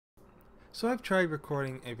So I've tried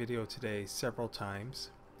recording a video today several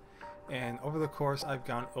times, and over the course I've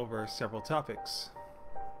gone over several topics.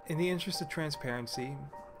 In the interest of transparency,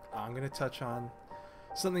 I'm going to touch on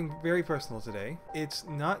something very personal today. It's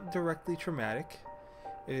not directly traumatic,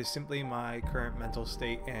 it is simply my current mental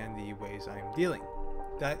state and the ways I'm dealing.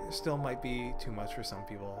 That still might be too much for some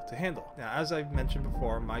people to handle. Now, as I've mentioned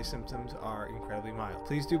before, my symptoms are incredibly mild.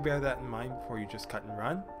 Please do bear that in mind before you just cut and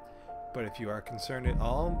run. But if you are concerned at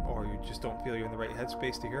all, or you just don't feel you're in the right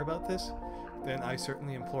headspace to hear about this, then I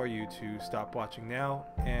certainly implore you to stop watching now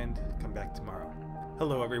and come back tomorrow.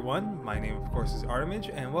 Hello everyone, my name of course is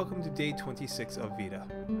Artimage, and welcome to day 26 of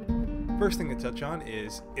VEDA. First thing to touch on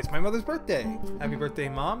is, it's my mother's birthday! Happy birthday,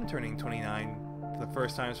 Mom, turning 29 for the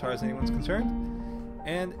first time as far as anyone's concerned,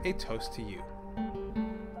 and a toast to you.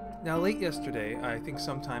 Now, late yesterday, I think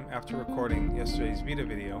sometime after recording yesterday's VEDA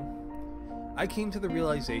video, I came to the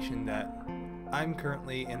realization that I'm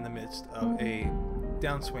currently in the midst of a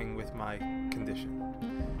downswing with my condition.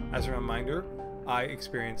 As a reminder, I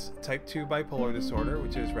experience type 2 bipolar disorder,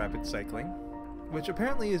 which is rapid cycling, which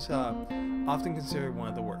apparently is often considered one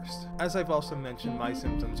of the worst. As I've also mentioned, my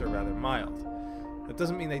symptoms are rather mild. That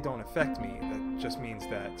doesn't mean they don't affect me, that just means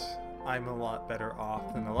that I'm a lot better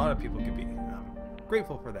off than a lot of people could be. I'm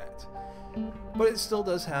grateful for that. But it still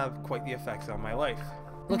does have quite the effect on my life.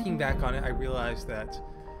 Looking back on it, I realized that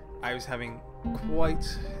I was having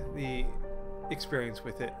quite the experience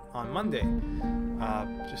with it on Monday.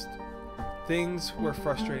 Just things were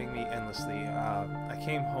frustrating me endlessly. I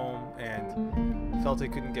came home and felt I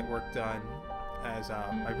couldn't get work done as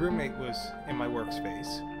my roommate was in my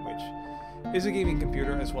workspace, which is a gaming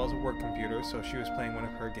computer as well as a work computer, so she was playing one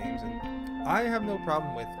of her games, and I have no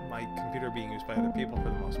problem with my computer being used by other people for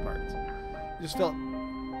the most part. I just felt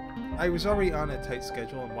I was already on a tight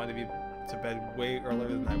schedule and wanted to be to bed way earlier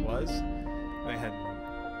than I was. I had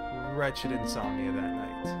wretched insomnia that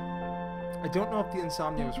night. I don't know if the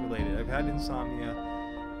insomnia was related. I've had insomnia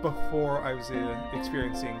before I was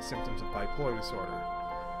experiencing symptoms of bipolar disorder,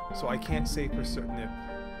 so I can't say for certain if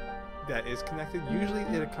that is connected. Usually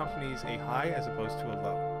it accompanies a high as opposed to a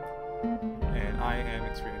low, and I am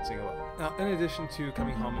experiencing a low. Now, in addition to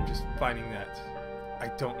coming home and just finding that I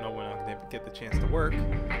don't know when I'm going to get the chance to work,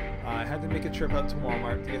 I had to make a trip out to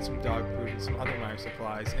Walmart to get some dog food and some other minor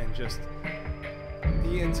supplies, and just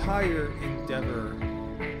the entire endeavor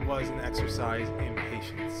was an exercise in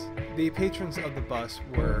patience. The patrons of the bus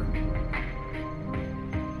were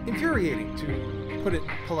infuriating, to put it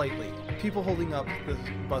politely. People holding up the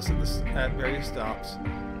bus at various stops,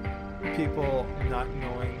 people not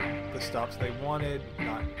knowing the stops they wanted,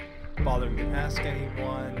 not bothering to ask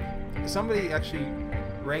anyone. Somebody actually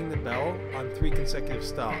rang the bell on 3 consecutive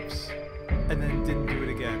stops and then didn't do it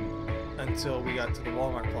again until we got to the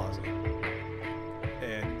Walmart plaza.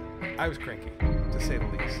 And I was cranky, to say the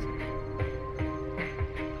least.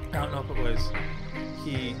 I don't know if it was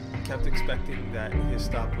he kept expecting that his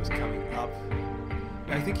stop was coming up.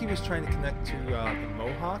 I think he was trying to connect to the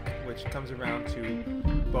Mohawk, which comes around to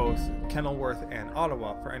both Kenilworth and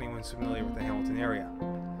Ottawa, for anyone who's familiar with the Hamilton area.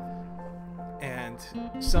 And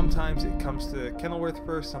sometimes it comes to Kenilworth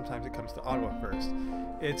first, sometimes it comes to Ottawa first.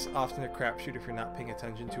 It's often a crapshoot if you're not paying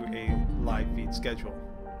attention to a live feed schedule.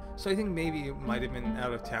 So I think maybe it might have been an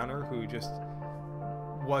out-of-towner who just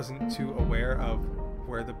wasn't too aware of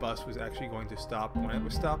where the bus was actually going to stop when it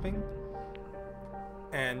was stopping,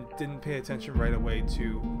 and didn't pay attention right away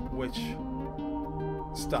to which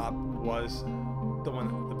stop was the one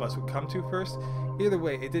that the bus would come to first. Either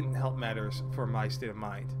way, it didn't help matters for my state of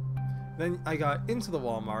mind. Then I got into the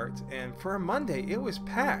Walmart, and for a Monday, it was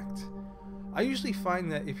packed. I usually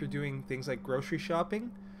find that if you're doing things like grocery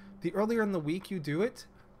shopping, the earlier in the week you do it,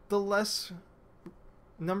 the less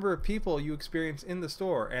number of people you experience in the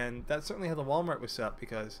store, and that's certainly how the Walmart was set up,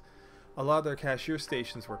 because a lot of their cashier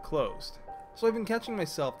stations were closed. So I've been catching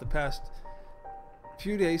myself the past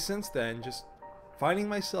few days since then, just finding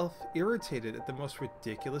myself irritated at the most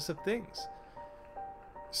ridiculous of things.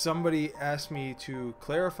 Somebody asked me to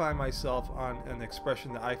clarify myself on an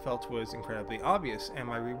expression that I felt was incredibly obvious, and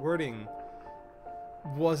my rewording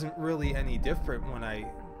wasn't really any different when I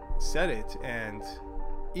said it, and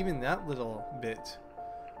even that little bit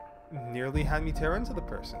nearly had me tear into the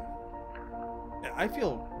person. I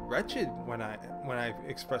feel wretched when I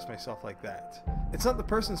express myself like that. It's not the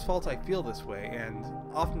person's fault I feel this way, and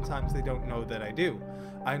oftentimes they don't know that I do.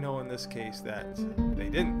 I know in this case that they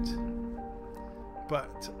didn't.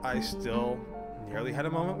 But I still nearly had a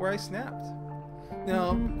moment where I snapped.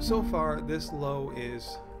 Now, so far, this low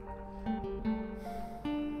is...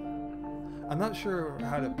 I'm not sure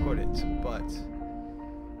how to put it, but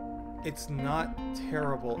It's not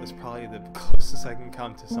terrible is probably the closest I can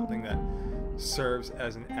come to something that serves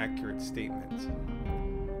as an accurate statement.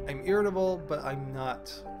 I'm irritable, but I'm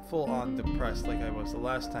not full-on depressed like I was the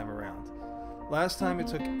last time around. Last time it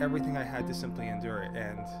took everything I had to simply endure it,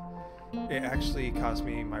 and it actually cost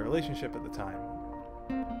me my relationship at the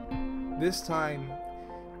time. This time,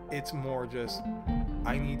 it's more just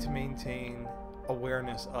I need to maintain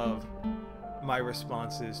awareness of my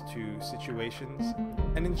responses to situations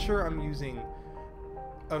and ensure I'm using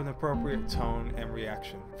an appropriate tone and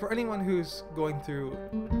reaction. For anyone who's going through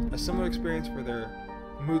a similar experience where their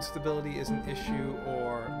mood stability is an issue,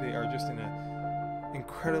 or they are just in an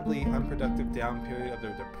incredibly unproductive down period of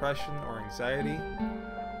their depression or anxiety,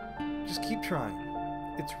 just keep trying.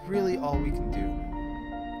 It's really all we can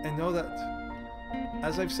do. And know that,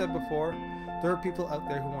 as I've said before, there are people out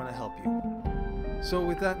there who want to help you. So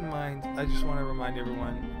with that in mind, I just want to remind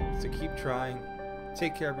everyone to keep trying,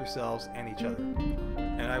 take care of yourselves and each other,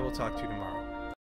 and I will talk to you tomorrow.